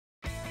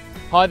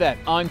Hi there,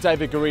 I'm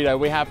David Garrido.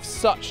 We have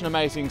such an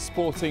amazing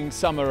sporting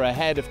summer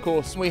ahead. Of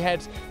course, we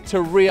head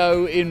to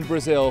Rio in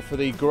Brazil for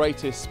the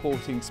greatest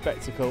sporting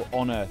spectacle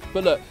on earth.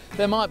 But look,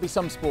 there might be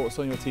some sports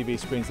on your TV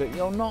screens that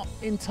you're not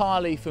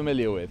entirely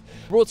familiar with.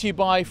 Brought to you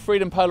by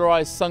Freedom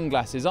Polarised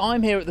Sunglasses,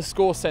 I'm here at the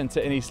Score Centre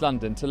in East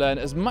London to learn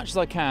as much as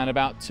I can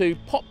about two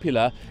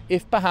popular,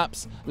 if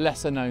perhaps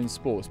lesser known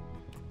sports.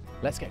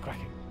 Let's get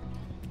cracking.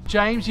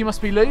 James, you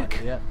must be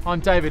Luke. Yeah. I'm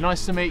David,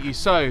 nice to meet you.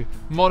 So,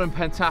 modern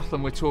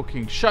pentathlon, we're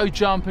talking show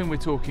jumping, we're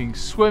talking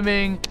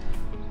swimming.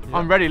 Yeah.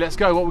 I'm ready, let's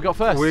go. What we got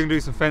first? We're going to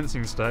do some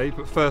fencing today,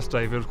 but first,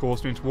 David, of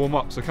course, we need to warm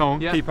up. So come on,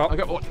 keep up.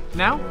 Okay, what?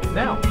 Now?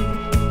 Now.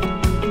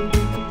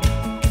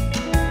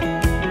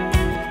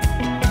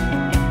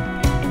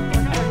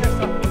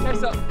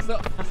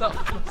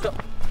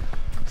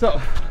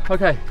 Stop.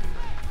 Okay.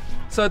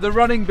 So the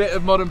running bit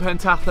of modern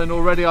pentathlon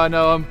already I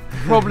know I'm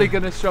probably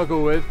going to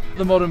struggle with.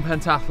 The modern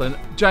pentathlon.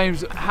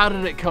 James, how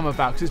did it come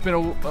about? Because it's been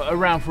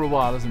around for a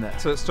while, hasn't it?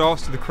 So it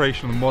starts with the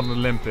creation of the modern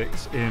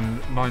Olympics in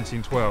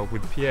 1912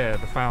 with Pierre,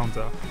 the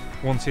founder,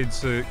 wanted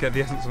to get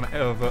the essence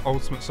of an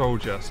ultimate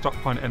soldier stuck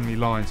behind enemy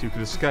lines who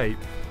could escape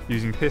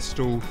using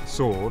pistol,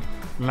 sword,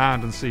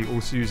 land and sea,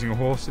 also using a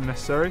horse if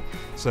necessary.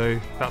 So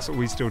that's what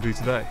we still do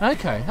today.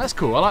 Okay, that's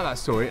cool. I like that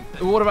story.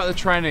 What about the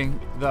training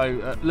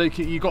though? Luke,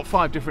 you've got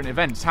 5 different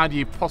events. How do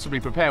you possibly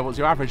prepare? What's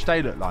your average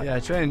day look like? Yeah,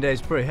 training day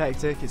is pretty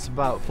hectic. It's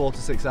about 4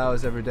 to 6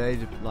 hours every day,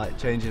 like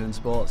changing in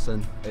sports,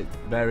 and it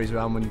varies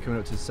around when you're coming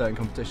up to certain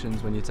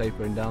competitions, when you're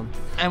tapering down.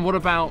 And what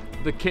about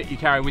the kit you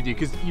carry with you?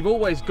 Because you've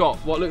always got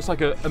what looks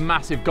like a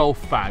massive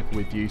golf bag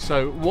with you.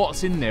 So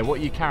what's in there? What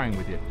are you carrying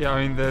with you? Yeah,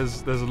 I mean,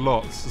 there's a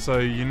lot. So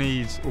you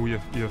need all your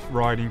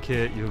riding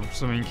kit, your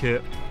swimming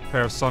kit, a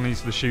pair of sunnies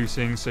for the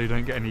shooting so you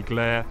don't get any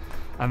glare,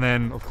 and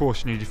then of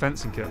course you need your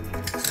fencing kit.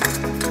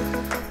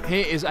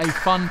 Here is a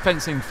fun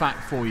fencing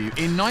fact for you.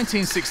 In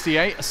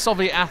 1968, a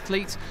Soviet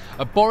athlete,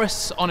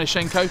 Boris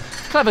Onishenko,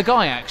 clever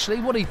guy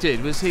actually, what he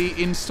did was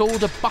he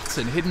installed a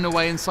button hidden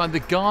away inside the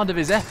guard of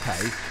his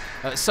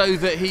épée so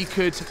that he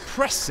could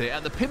press it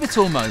at the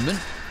pivotal moment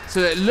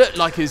so that it looked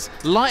like his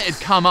light had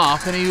come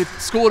up and he had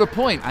scored a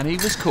point. And he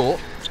was caught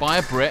by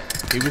a Brit,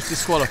 he was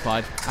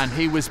disqualified, and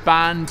he was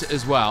banned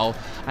as well,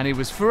 and he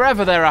was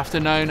forever thereafter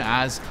known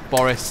as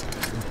Boris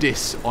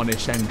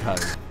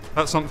Onishenko.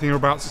 That's something you're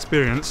about to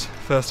experience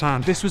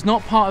firsthand. This was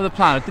not part of the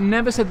plan. I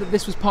never said that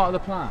this was part of the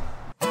plan.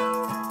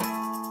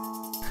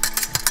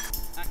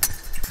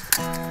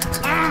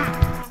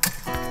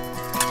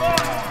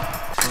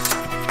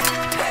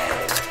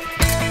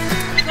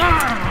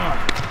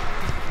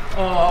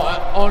 Oh,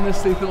 I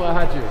honestly thought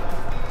I had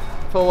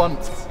you. For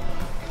once.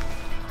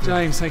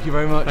 James, thank you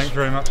very much. Thank you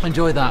very much.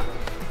 Enjoyed that.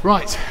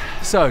 Right,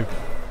 so,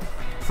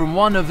 from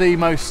one of the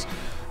most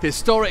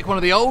historic, one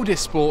of the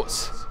oldest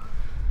sports,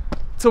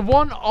 to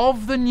one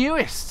of the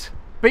newest,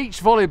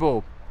 beach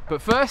volleyball. But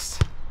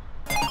first,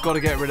 I've got to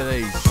get rid of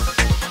these.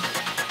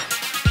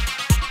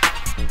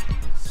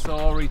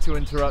 Sorry to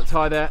interrupt.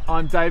 Hi there,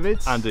 I'm David.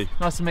 Andy.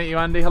 Nice to meet you,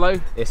 Andy.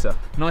 Hello. Issa.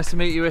 Nice to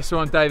meet you, Issa.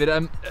 I'm David. I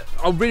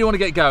really want to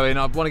get going.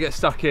 I want to get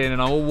stuck in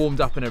and I'm all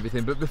warmed up and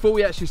everything. But before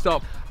we actually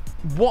start,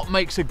 what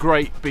makes a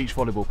great beach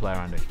volleyball player,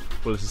 Andy?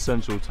 Well, it's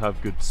essential to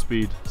have good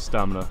speed,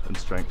 stamina and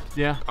strength.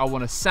 Yeah, I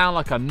want to sound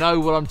like I know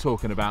what I'm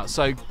talking about.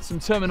 So, some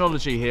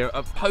terminology here.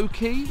 A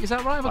pokey, is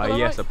that right?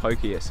 Yes, a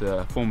pokey. It's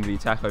a form of the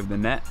attack over the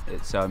net.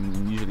 It's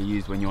usually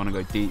used when you want to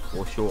go deep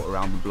or short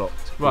around the block.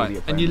 Right,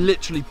 and you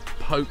literally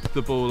poke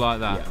the ball like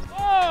that. Yeah.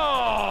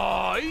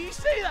 Oh, you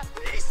see that?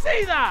 You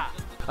see that?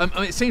 I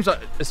mean, it seems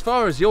like, as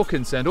far as you're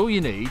concerned, all you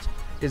need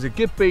is a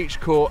good beach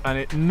court and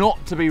it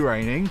not to be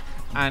raining,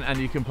 and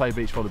you can play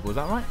beach volleyball, is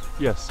that right?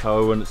 Yes,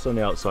 however, when it's sunny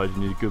outside, you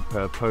need a good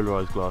pair of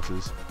polarised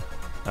glasses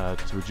to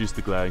reduce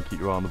the glare and keep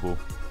your eye on the ball.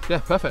 Yeah,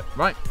 perfect.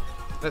 Right,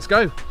 let's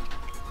go.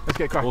 Let's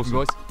get cracking, awesome.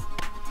 Boys.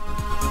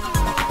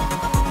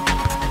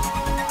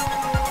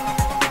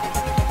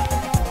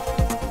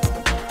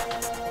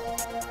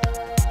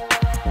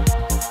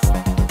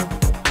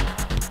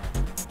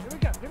 Here we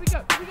go.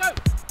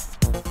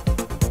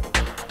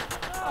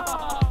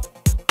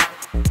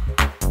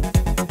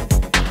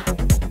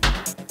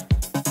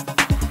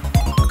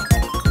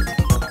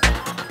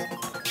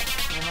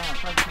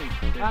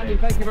 Andy,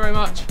 thank you very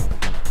much.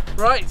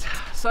 Right,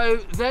 so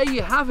there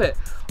you have it.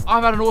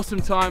 I've had an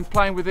awesome time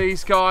playing with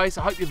these guys.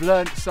 I hope you've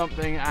learned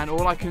something, and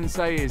all I can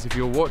say is if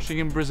you're watching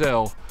in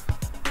Brazil,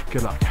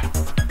 good luck.